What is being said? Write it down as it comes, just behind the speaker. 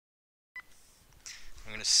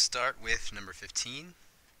I'm going to start with number 15.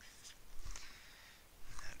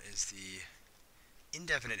 That is the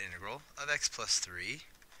indefinite integral of x plus 3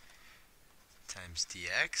 times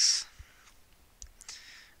dx.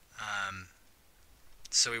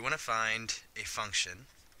 So we want to find a function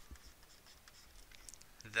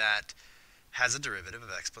that has a derivative of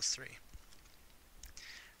x plus 3.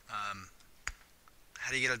 How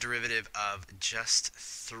do you get a derivative of just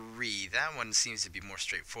 3? That one seems to be more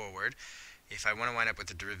straightforward. If I want to wind up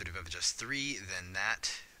with a derivative of just 3, then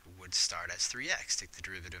that would start as 3x. Take the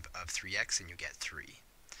derivative of 3x and you get 3.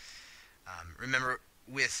 Remember,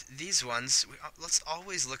 with these ones, let's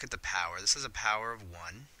always look at the power. This is a power of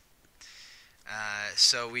 1.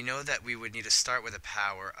 So we know that we would need to start with a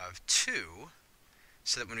power of 2,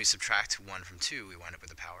 so that when we subtract 1 from 2, we wind up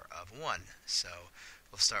with a power of 1. So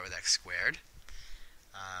we'll start with x squared.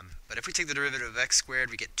 But if we take the derivative of x squared,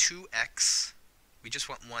 we get 2x. We just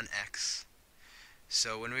want 1x.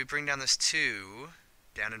 So when we bring down this 2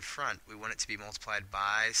 down in front, we want it to be multiplied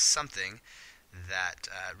by something that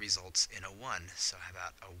results in a 1. So how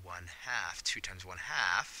about a 1/2? 2 times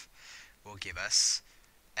 1/2 will give us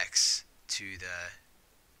x to the,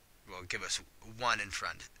 will give us 1 in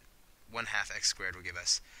front. 1/2 x squared will give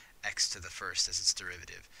us x to the first as its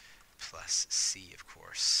derivative, plus c, of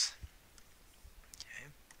course. Okay.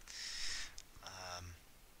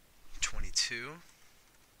 22.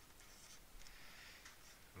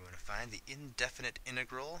 We want to find the indefinite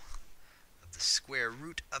integral of the square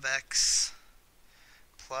root of x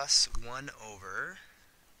plus 1 over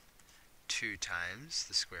 2 times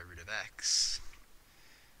the square root of x.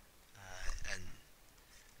 And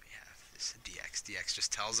we have this dx. dx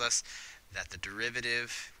just tells us that the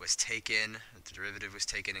derivative was taken,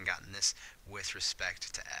 and gotten this with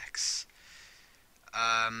respect to x.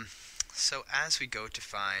 So as we go to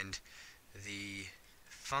find the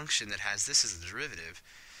function that has this as the derivative,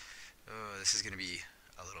 this is going to be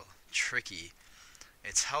a little tricky.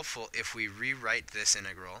 It's helpful if we rewrite this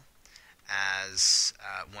integral as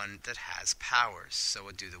one that has powers. So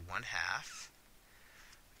we'll do the 1/2,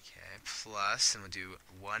 okay, plus, and we'll do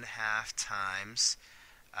 1/2 times,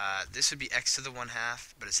 this would be x to the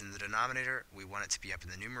 1/2, but it's in the denominator. We want it to be up in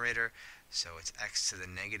the numerator, so it's x to the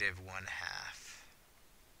negative 1/2.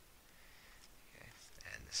 Okay,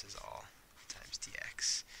 and this is all times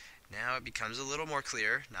dx. Now it becomes a little more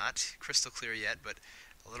clear, not crystal clear yet, but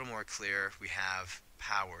a little more clear. We have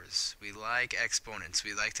powers. We like exponents.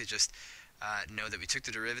 We like to just know that we took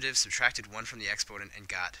the derivative, subtracted 1 from the exponent, and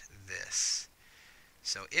got this.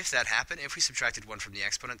 So if that happened, if we subtracted 1 from the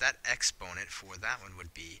exponent, that exponent for that one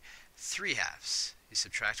would be 3/2. You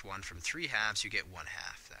subtract 1 from 3/2, you get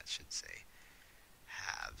 1/2. That should say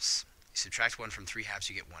halves. You subtract 1 from 3/2,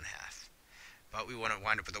 you get 1/2. But we want to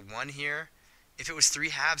wind up with a 1 here. If it was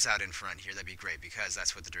 3/2 out in front here, that'd be great, because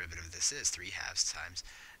that's what the derivative of this is, 3/2 times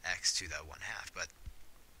x to the 1/2. But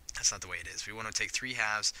that's not the way it is. We want to take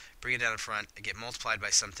 3/2, bring it down in front, and get multiplied by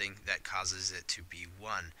something that causes it to be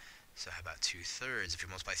 1. So how about 2/3? If we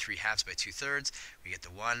multiply 3/2 by 2/3, we get the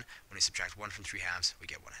 1. When we subtract 1 from 3/2, we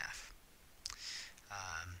get 1/2.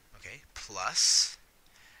 Okay, plus,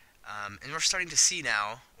 and we're starting to see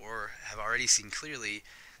now, or have already seen clearly,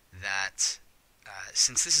 that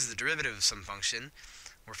since this is the derivative of some function,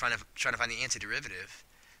 we're trying to find the antiderivative.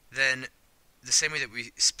 Then the same way that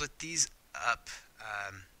we split these up,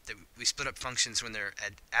 that we split up functions when they're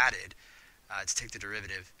added to take the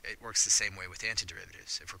derivative, it works the same way with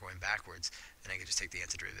antiderivatives. If we're going backwards, then I can just take the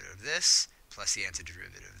antiderivative of this, plus the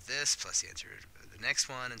antiderivative of this, plus the antiderivative of the next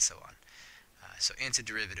one, and so on. So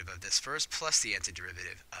antiderivative of this first, plus the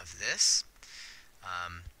antiderivative of this.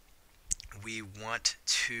 We want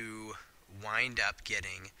to wind up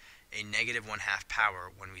getting a negative 1/2 power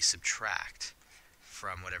when we subtract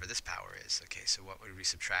from whatever this power is. Okay, so what would we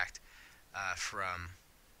subtract from?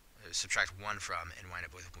 Subtract 1 from and wind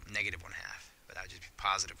up with negative 1/2. But that would just be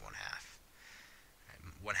positive 1/2.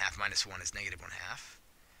 1/2 minus 1 is negative 1/2.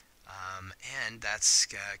 And that's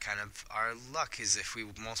kind of our luck, is if we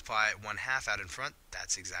multiply 1/2 out in front,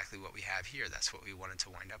 that's exactly what we have here. That's what we wanted to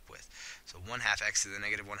wind up with. So 1/2 x to the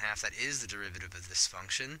negative 1/2, that is the derivative of this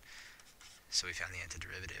function. So we found the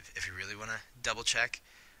antiderivative. If you really want to double check,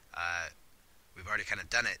 we've already kind of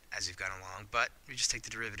done it as we've gone along, but we just take the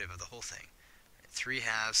derivative of the whole thing.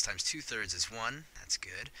 3/2 times 2/3 is 1. That's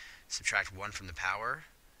good. Subtract 1 from the power.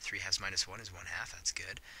 3/2 minus 1 is 1/2. That's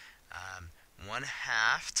good.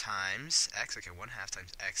 1/2 times x. Okay, 1/2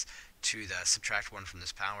 times x to the subtract 1 from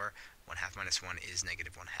this power. 1/2 minus 1 is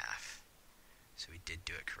negative 1/2. So we did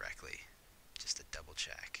do it correctly. Just to double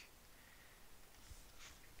check.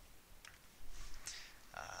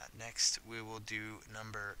 Next, we will do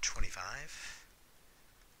number 25.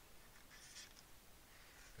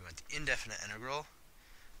 we want the indefinite integral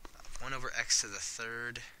of 1 over x to the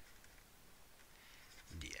third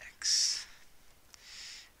dx.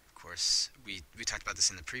 Of course, we talked about this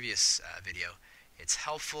in the previous video. It's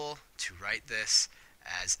helpful to write this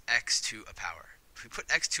as x to a power. If we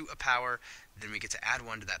put x to a power, then we get to add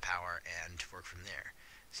 1 to that power and work from there.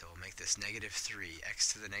 So we'll make this negative 3,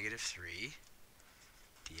 x to the negative 3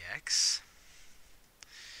 dx.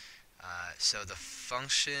 So the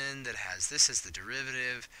function that has this as the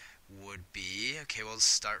derivative would be, okay, we'll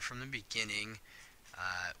start from the beginning.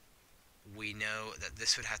 We know that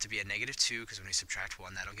this would have to be a negative 2, because when we subtract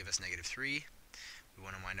 1, that'll give us negative 3. We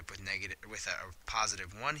want to wind up with a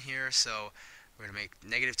positive 1 here, so we're going to make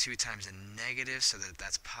negative 2 times a negative, so that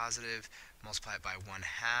that's positive, multiply it by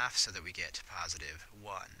 1/2, so that we get positive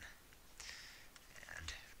 1,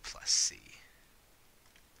 and plus c.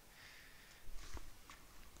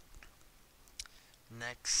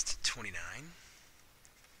 Next, 29.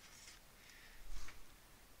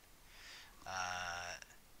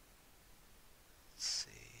 Let's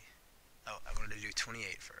see. Oh, I wanted to do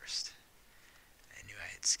 28 first. I knew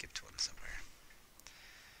I had skipped one somewhere.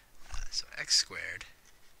 So x squared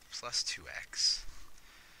plus 2x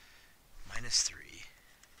minus 3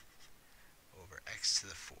 over x to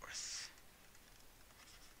the 4th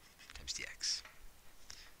times dx.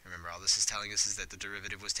 Remember, all this is telling us is that the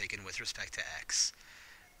derivative was taken with respect to x.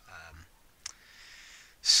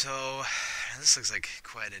 So this looks like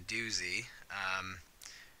quite a doozy.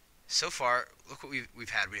 So far, look what we've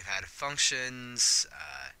had. We've had functions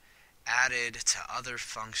added to other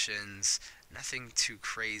functions. Nothing too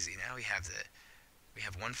crazy. Now we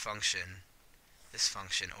have one function, this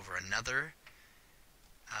function, over another.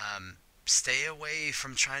 Stay away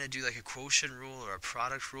from trying to do like a quotient rule or a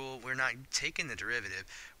product rule. We're not taking the derivative.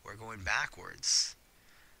 We're going backwards.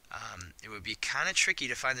 It would be kind of tricky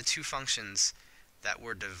to find the two functions that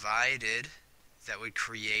were divided that would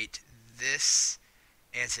create this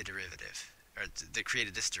antiderivative, or that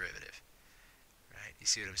created this derivative. Right? You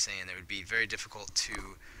see what I'm saying? It would be very difficult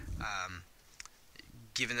to,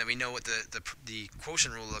 given that we know what the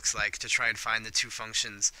quotient rule looks like, to try and find the two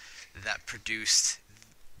functions that produced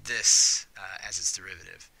this as its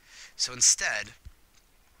derivative. So instead,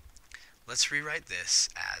 let's rewrite this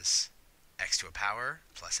as x to a power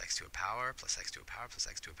plus x to a power plus x to a power plus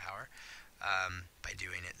x to a power by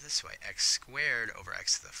doing it this way. X squared over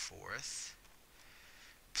x to the 4th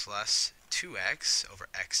plus 2x over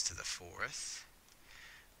x to the 4th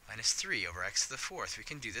minus 3 over x to the 4th. We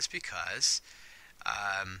can do this because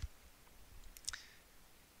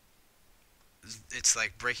it's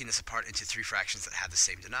like breaking this apart into three fractions that have the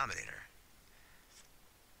same denominator.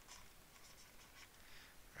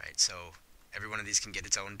 Right? So every one of these can get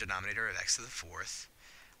its own denominator of x to the 4th.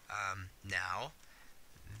 Now,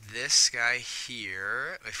 this guy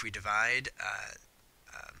here, if we divide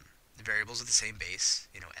the variables of the same base,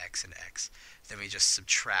 x and x, then we just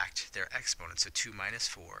subtract their exponents. So 2 minus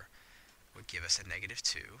 4 would give us a negative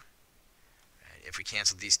 2. Right? If we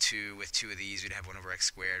canceled these two with two of these, we'd have 1 over x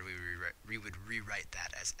squared. We would rewrite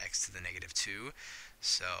that as x to the negative 2.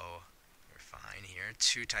 So we're fine here.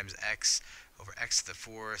 2 times x over x to the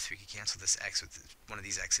 4th. We could cancel this x with one of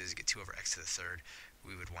these x's, get 2 over x to the 3rd.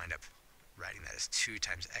 We would wind up writing that as 2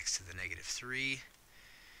 times x to the negative 3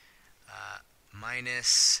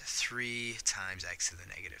 minus 3 times x to the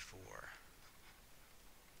negative 4.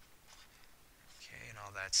 Okay, and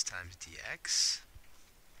all that's times dx.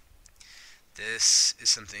 This is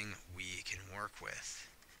something we can work with.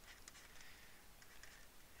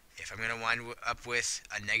 If I'm going to wind up with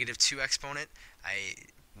a negative 2 exponent, I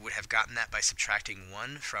would have gotten that by subtracting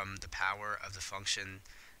 1 from the power of the function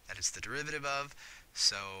that it's the derivative of.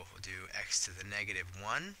 So we'll do x to the negative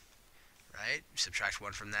 1, right? Subtract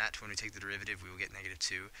 1 from that. When we take the derivative, we will get negative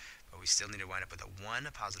 2, but we still need to wind up with a 1,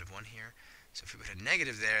 a positive 1 here. So if we put a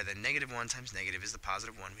negative there, then negative 1 times negative is the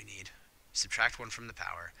positive 1 we need. Subtract 1 from the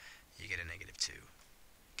power, you get a negative 2.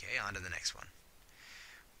 Okay, on to the next one.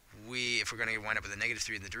 If we're going to wind up with a negative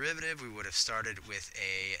 3 in the derivative, we would have started with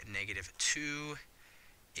a negative 2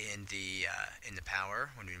 in the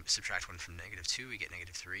power. When we subtract 1 from negative 2, we get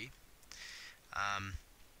negative 3.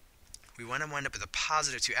 We want to wind up with a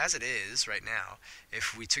positive 2, as it is right now.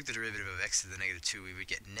 If we took the derivative of x to the negative 2, we would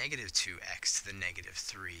get negative 2x to the negative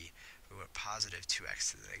 3. We want positive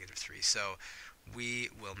 2x to the negative 3. So we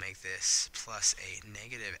will make this plus a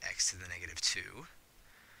negative x to the negative 2.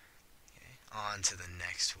 Okay, on to the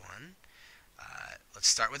next one. Let's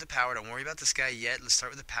start with the power. Don't worry about this guy yet. Let's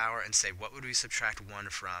start with the power and say, what would we subtract 1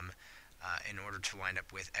 from in order to wind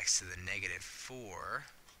up with x to the negative 4?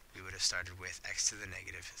 We would have started with x to the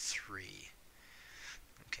negative 3.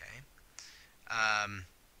 Okay.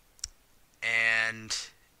 And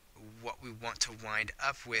what we want to wind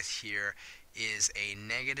up with here is a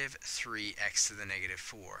negative 3x to the negative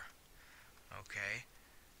 4. Okay,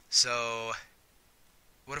 so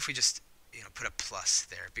what if we just put a plus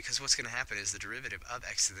there? Because what's going to happen is the derivative of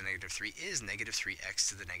x to the negative 3 is negative 3x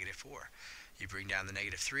to the negative 4. You bring down the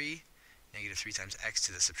negative 3, negative 3 times x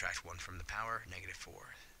to the subtract 1 from the power, negative 4.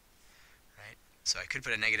 Right? So I could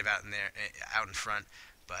put a negative out in front,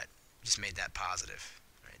 but just made that positive.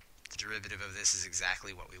 Right? The derivative of this is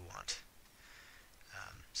exactly what we want.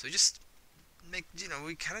 So just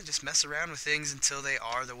we kind of just mess around with things until they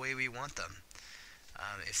are the way we want them.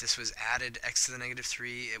 If this was added x to the negative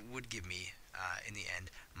 3, it would give me, in the end,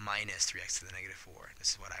 minus 3x to the negative 4.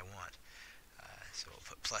 This is what I want. So we'll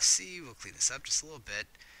put plus c. We'll clean this up just a little bit.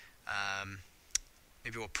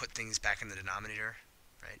 Maybe we'll put things back in the denominator,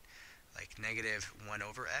 right? Like negative 1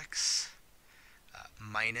 over x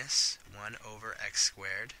minus 1 over x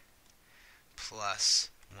squared plus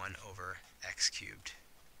 1 over x cubed.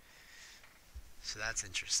 So that's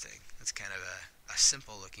interesting. That's kind of a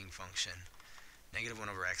simple looking function. Negative 1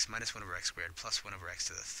 over x minus 1 over x squared plus 1 over x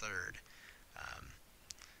to the third.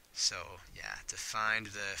 So yeah, to find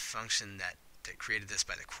the function that created this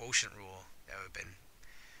by the quotient rule, that would have been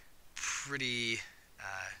pretty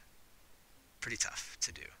tough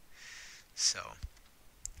to do. So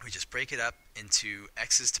we just break it up into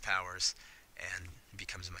x's to powers, and it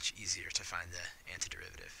becomes much easier to find the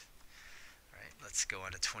antiderivative. All right, let's go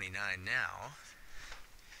on to 29 now.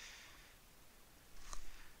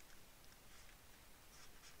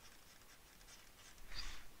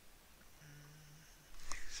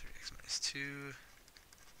 3x minus 2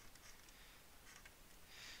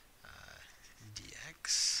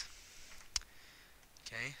 dx.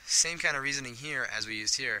 Okay, same kind of reasoning here as we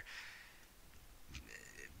used here.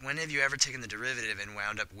 When have you ever taken the derivative and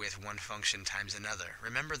wound up with one function times another?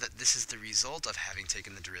 Remember that this is the result of having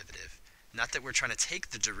taken the derivative. Not that we're trying to take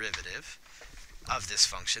the derivative of this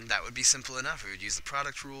function. That would be simple enough. We would use the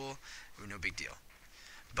product rule. It would be no big deal.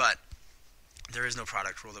 But there is no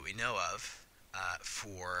product rule that we know of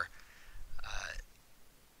for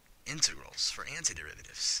integrals, for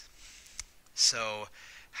antiderivatives. So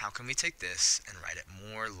how can we take this and write it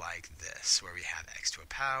more like this, where we have x to a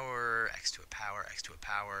power, x to a power, x to a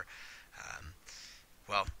power?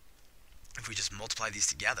 Well, if we just multiply these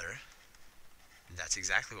together, that's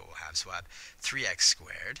exactly what we'll have. So we'll have 3x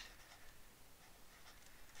squared.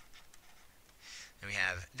 And we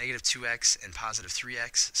have negative 2x and positive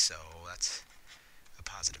 3x, so that's a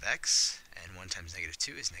positive x. And 1 times negative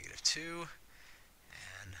 2 is negative 2.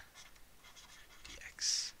 And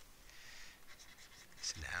dx.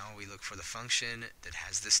 So now we look for the function that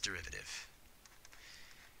has this derivative.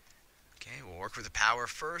 Okay, we'll work with the power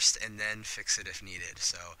first and then fix it if needed.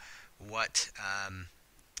 So what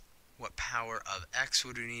power of x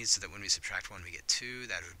would we need so that when we subtract 1 we get 2?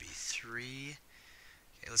 That would be 3.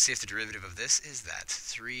 Okay, let's see if the derivative of this is that.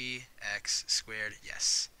 3x squared.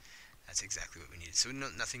 Yes, that's exactly what we needed. So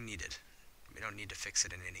nothing needed. We don't need to fix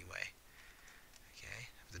it in any way. Okay,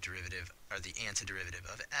 the derivative, or the antiderivative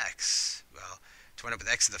of x. Well, to wind up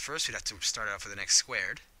with x to the first, we'd have to start off with an x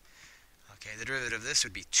squared. Okay, the derivative of this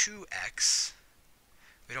would be 2x.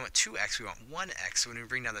 We don't want 2x, we want 1x. So when we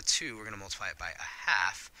bring down the 2, we're going to multiply it by a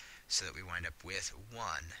half so that we wind up with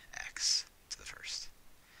 1x to the first.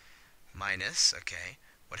 Minus, okay,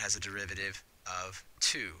 what has a derivative of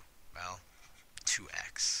 2? Well,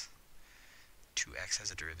 2x. 2x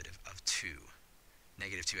has a derivative of 2.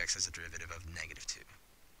 Negative 2x has a derivative of negative 2.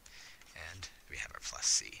 And we have our plus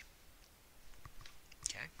c.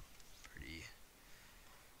 Okay,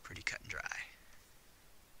 pretty cut and dry.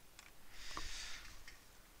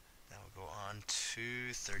 Now we'll go on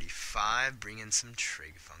to 35, bring in some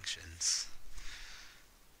trig functions.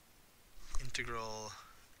 Integral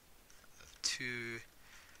of 2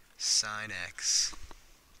 sine x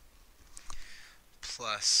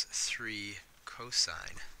plus 3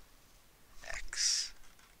 cosine x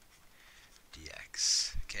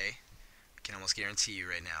dx. Okay, I can almost guarantee you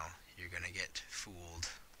right now you're going to get fooled.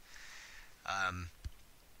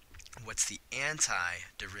 What's the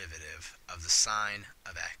antiderivative of the sine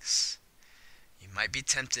of x? You might be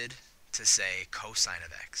tempted to say cosine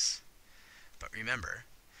of x, but remember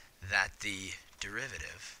that the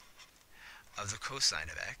derivative of the cosine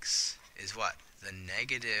of x is what? The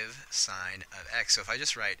negative sine of x. So if I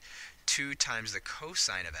just write 2 times the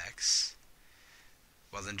cosine of x,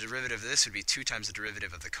 well, the derivative of this would be 2 times the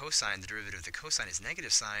derivative of the cosine. The derivative of the cosine is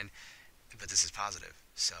negative sine, but this is positive.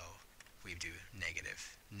 So we do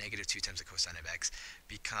negative. Negative 2 times the cosine of x,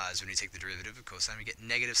 because when we take the derivative of cosine, we get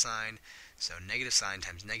negative sine. So negative sine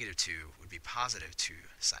times negative 2 would be positive 2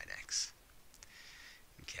 sine x.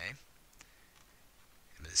 Okay,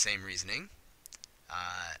 and with the same reasoning,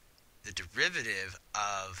 the derivative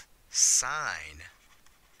of sine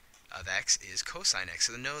of x is cosine x.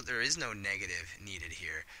 So there is no negative needed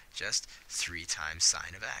here, just 3 times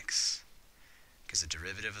sine of x. Because the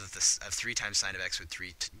derivative of 3 times sine of x would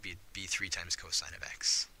be 3 times cosine of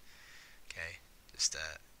x. Okay, just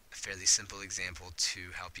a fairly simple example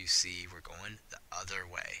to help you see we're going the other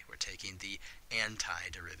way. We're taking the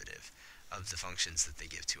antiderivative of the functions that they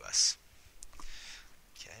give to us.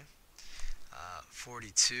 Okay,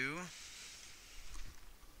 42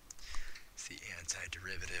 is the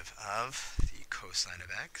antiderivative of the cosine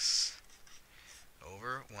of x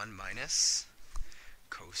over 1 minus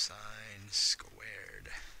cosine squared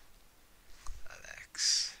of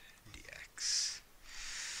x dx.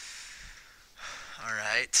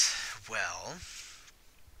 Alright, well,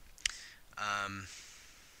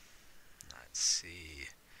 let's see.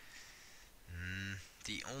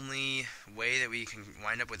 The only way that we can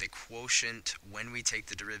wind up with a quotient when we take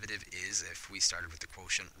the derivative is if we started with the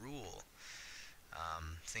quotient rule.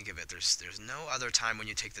 Think of it, there's no other time when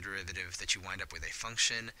you take the derivative that you wind up with a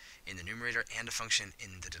function in the numerator and a function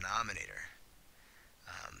in the denominator.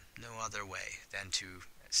 No other way than to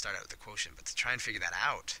start out with the quotient. But to try and figure that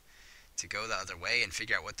out, to go the other way and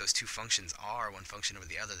figure out what those two functions are, one function over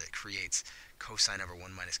the other, that creates cosine over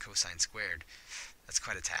 1 minus cosine squared, that's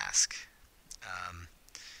quite a task.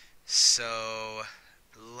 So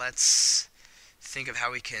let's think of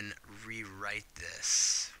how we can rewrite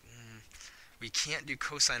this. We can't do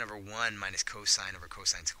cosine over 1 minus cosine over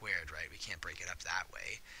cosine squared, right? We can't break it up that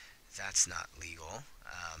way. That's not legal.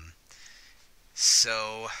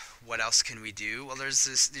 So what else can we do? Well, there's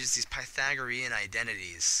these Pythagorean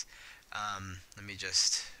identities. Let me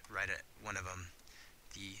just write one of them,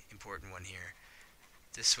 the important one here.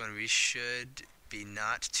 This one we should be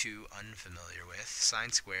not too unfamiliar with.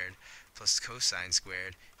 Sine squared plus cosine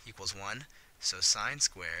squared equals 1. So sine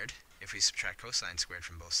squared, if we subtract cosine squared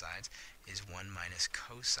from both sides, is 1 minus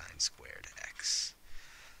cosine squared x.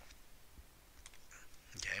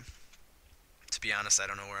 Okay. To be honest, I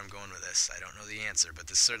don't know where I'm going with this. I don't know the answer, but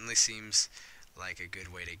this certainly seems like a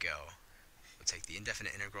good way to go. We'll take the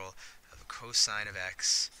indefinite integral of a cosine of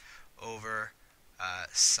x over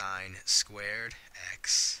sine squared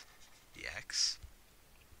x dx.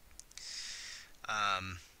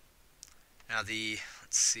 Now let's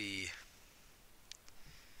see,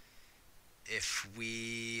 if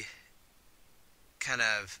we kind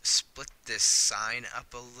of split this sine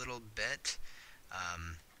up a little bit,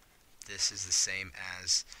 this is the same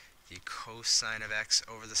as the cosine of x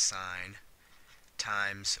over the sine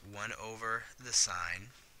times 1 over the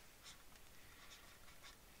sine.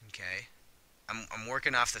 Okay, I'm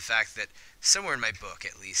working off the fact that somewhere in my book,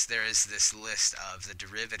 at least, there is this list of the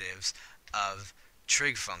derivatives of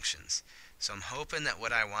trig functions. So I'm hoping that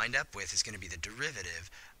what I wind up with is going to be the derivative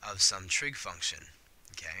of some trig function.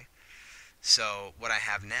 Okay, so what I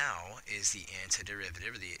have now is the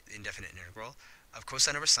antiderivative, or the indefinite integral, of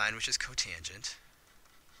cosine over sine, which is cotangent.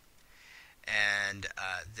 And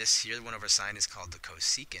this here, the 1 over sine, is called the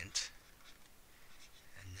cosecant.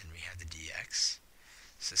 And then we have the dx.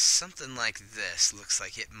 So something like this looks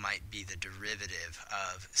like it might be the derivative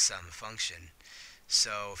of some function.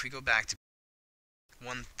 So if we go back to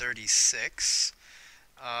 136,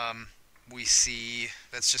 we see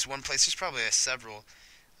that's just one place. There's probably several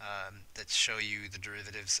that show you the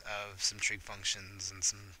derivatives of some trig functions and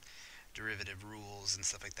some derivative rules and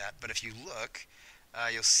stuff like that. But if you look,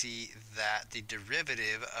 you'll see that the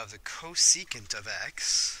derivative of the cosecant of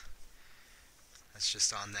x, that's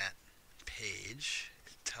just on that page,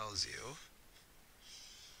 it tells you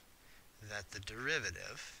that the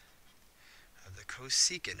derivative of the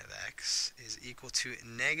cosecant of x is equal to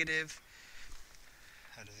negative,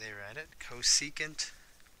 how do they write it? Cosecant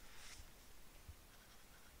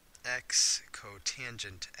x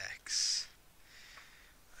cotangent x.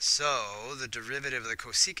 So the derivative of the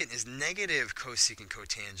cosecant is negative cosecant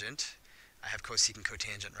cotangent. I have cosecant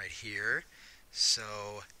cotangent right here.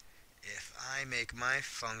 So if I make my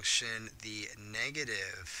function the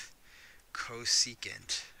negative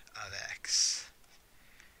cosecant of x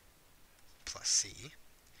plus c,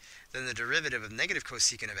 then the derivative of negative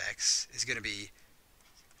cosecant of x is going to be,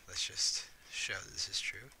 let's just show that this is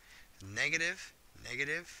true, negative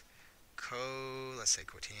let's say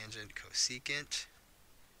cotangent cosecant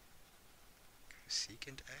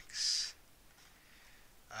x.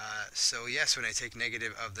 So yes, when I take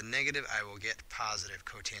negative of the negative, I will get positive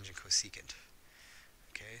cotangent cosecant.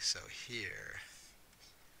 Okay, so here,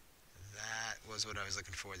 that was what I was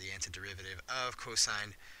looking for. The antiderivative of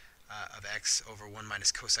cosine of x over 1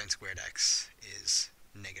 minus cosine squared x is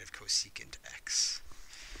negative cosecant x.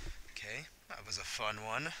 Okay, that was a fun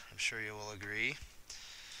one. I'm sure you will agree.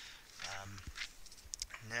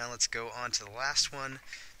 Now let's go on to the last one.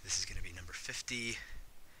 This is going to be number 50. I'm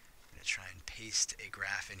going to try and paste a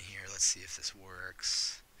graph in here. Let's see if this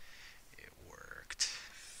works. It worked.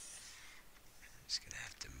 I'm just going to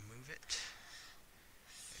have to move it.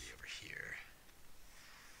 Maybe over here.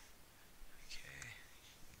 Okay.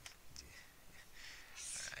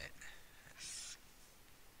 Alright.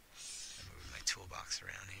 I'm moving my toolbox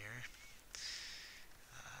around here.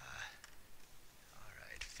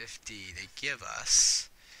 Alright, 50. They give us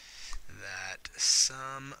that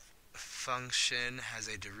some function has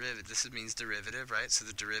a derivative. This means derivative, right? So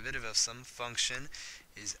the derivative of some function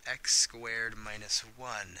is x squared minus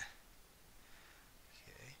 1.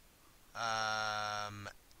 Okay.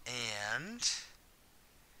 And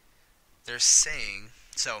they're saying,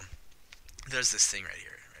 so there's this thing right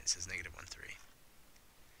here, right? It says negative 1, 3.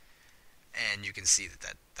 And you can see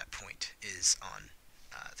that point is on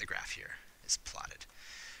the graph here, is plotted.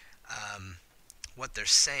 What they're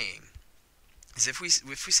saying is if we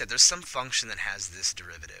said there's some function that has this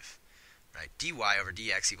derivative, right? dy over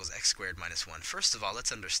dx equals x squared minus 1. First of all,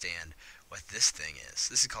 let's understand what this thing is.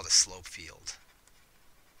 This is called a slope field.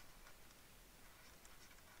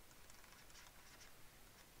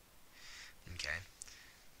 Okay.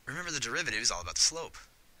 Remember, the derivative is all about the slope.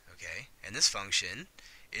 Okay. And this function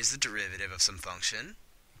is the derivative of some function.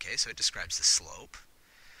 Okay, so it describes the slope.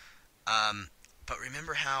 But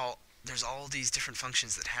remember how there's all these different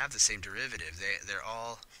functions that have the same derivative. They're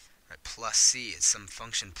all right, plus c. It's some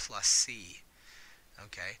function plus c.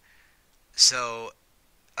 Okay, so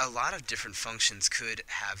a lot of different functions could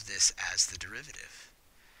have this as the derivative.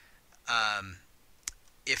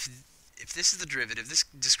 If this is the derivative, this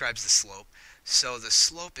describes the slope. So the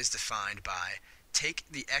slope is defined by take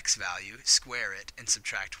the x value, square it, and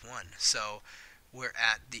subtract 1. So we're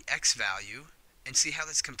at the x value, and see how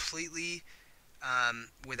that's completely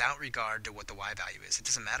without regard to what the y value is. It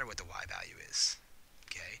doesn't matter what the y value is.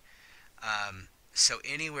 Okay. So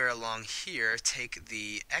anywhere along here, take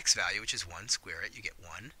the x value, which is 1, square it, you get 1.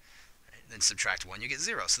 Right? Then subtract 1, you get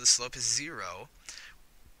 0. So the slope is 0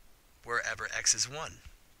 wherever x is 1.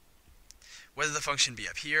 Whether the function be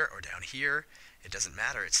up here or down here, it doesn't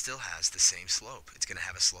matter. It still has the same slope. It's going to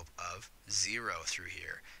have a slope of 0 through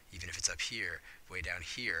here. Even if it's up here, way down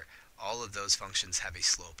here, all of those functions have a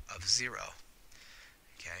slope of 0.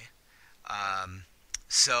 Okay.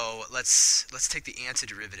 So let's take the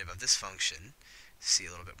antiderivative of this function, see a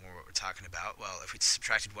little bit more what we're talking about. Well, if we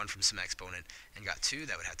subtracted 1 from some exponent and got 2,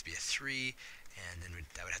 that would have to be a 3, and then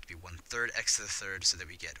that would have to be 1/3 x to the third, so that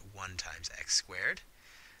we get 1 times x squared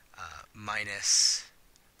minus,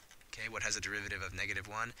 okay, what has a derivative of negative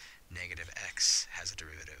 1? Negative x has a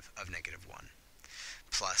derivative of negative 1.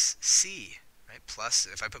 Plus c, right? Plus,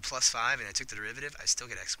 if I put plus 5 and I took the derivative, I still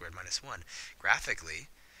get x squared minus 1. Graphically,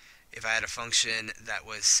 if I had a function that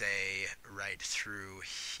was, say, right through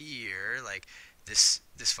here, like this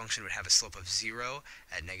function would have a slope of 0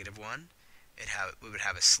 at negative 1. It would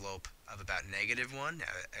have a slope of about negative 1,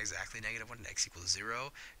 exactly negative 1, x equals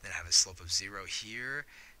 0. Then I have a slope of 0 here.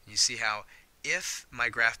 And you see how if my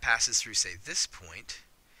graph passes through, say, this point,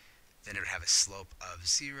 then it would have a slope of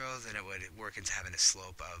 0. Then it would work into having a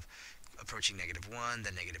slope of approaching negative 1,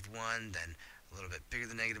 then negative 1, then a little bit bigger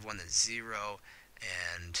than negative 1, then 0,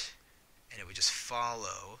 and it would just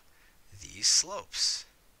follow these slopes,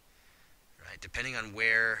 right? Depending on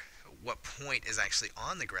what point is actually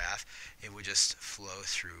on the graph, it would just flow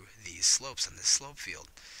through these slopes on this slope field.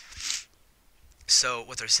 So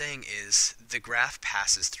what they're saying is the graph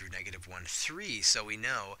passes through negative 1, 3, so we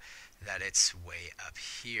know that it's way up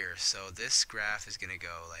here. So this graph is going to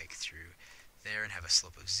go like through there and have a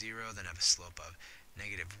slope of 0, then have a slope of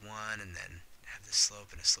negative 1, and then have this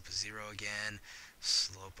slope and a slope of 0 again,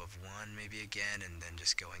 slope of 1 maybe again, and then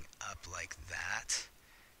just going up like that.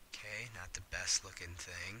 Okay, not the best looking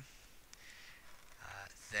thing.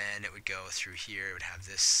 Then it would go through here, it would have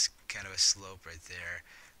this kind of a slope right there,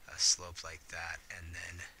 a slope like that, and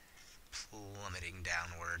then plummeting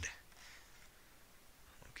downward.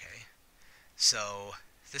 Okay, so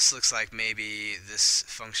this looks like maybe this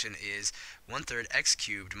function is 1/3 x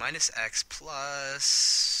cubed minus x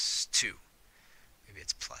plus 2. Maybe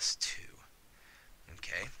it's plus 2.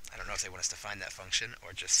 Okay, I don't know if they want us to find that function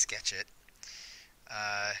or just sketch it.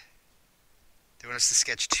 They want us to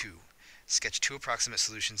sketch 2. Sketch 2 approximate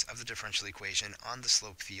solutions of the differential equation on the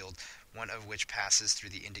slope field, one of which passes through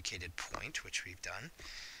the indicated point, which we've done.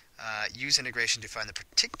 Use integration to find the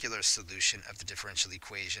particular solution of the differential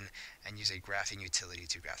equation, and use a graphing utility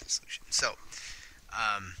to graph the solution. So,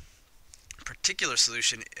 Particular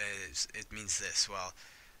solution it means this. Well,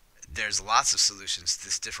 there's lots of solutions to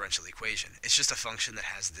this differential equation. It's just a function that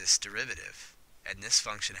has this derivative, and this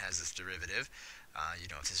function has this derivative.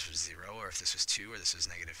 If this was 0, or if this was 2, or this was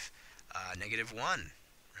negative 1,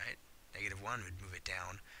 right? Negative 1 would move it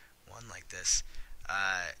down 1 like this,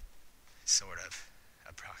 sort of,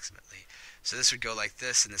 approximately. So this would go like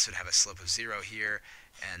this, and this would have a slope of 0 here,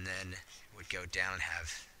 and then it would go down and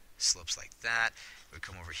have slopes like that. It would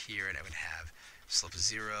come over here, and it would have slope of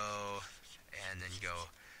 0, and then you go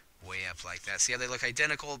way up like that. See how they look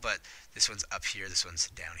identical, but this one's up here, this one's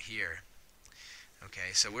down here.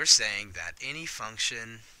 Okay, so we're saying that any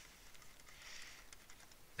function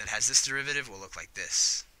that has this derivative will look like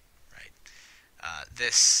this, right?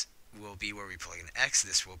 This will be where we plug in x,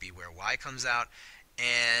 this will be where y comes out,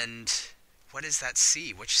 and what is that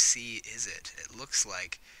c? Which c is it? It looks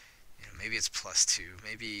like, maybe it's plus 2,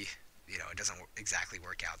 maybe, it doesn't exactly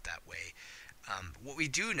work out that way. What we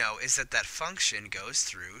do know is that that function goes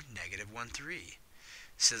through negative 1, 3.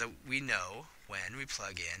 So that we know when we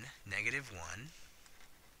plug in negative 1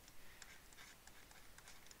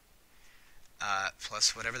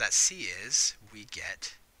 plus whatever that c is, we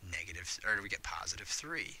get positive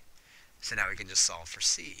 3. So now we can just solve for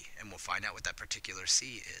c, and we'll find out what that particular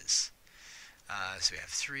c is. So we have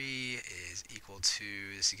 3 is equal to,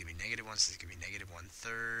 this is going to be negative 1, so this is going to be negative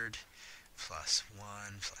 1/3 plus 1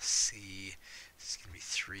 plus c. This is going to be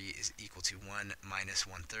 3 is equal to 1 minus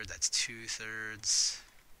 1/3, that's 2/3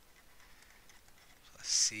 plus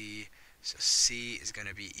c. So c is going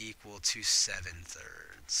to be equal to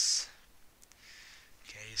 7/3.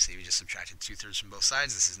 Okay, so we just subtracted 2/3 from both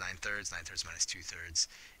sides. This is 9/3. 9/3 minus 2/3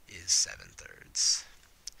 is 7/3.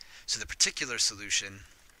 So the particular solution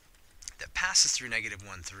that passes through negative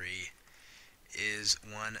 1, 3 is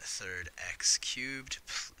 1/3 x cubed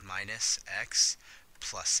minus x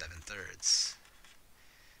plus 7/3.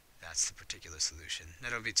 That's the particular solution. Now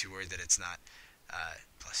don't be too worried that it's not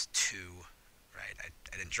plus 2, right?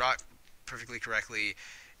 I didn't draw it perfectly correctly.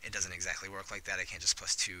 It doesn't exactly work like that. I can't just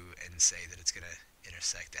plus 2 and say that it's going to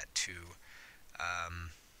intersect at 2.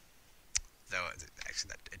 Though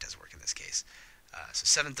actually it does work in this case. So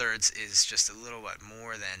 7/3 is just a little bit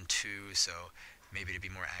more than 2, so maybe to be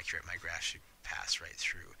more accurate, my graph should pass right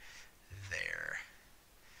through there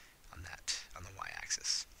on the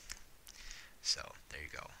y-axis. So there you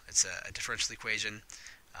go. It's a differential equation,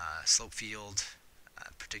 slope field,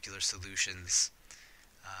 particular solutions,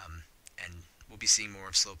 and we'll be seeing more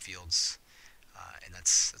of slope fields, and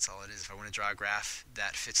that's all it is. If I want to draw a graph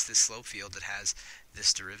that fits this slope field that has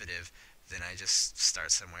this derivative, then I just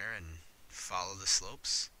start somewhere and follow the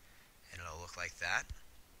slopes, and it'll look like that.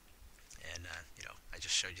 And I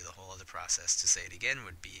just showed you the whole other process. To say it again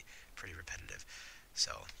would be pretty repetitive.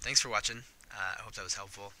 So thanks for watching. I hope that was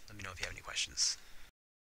helpful. Let me know if you have any questions.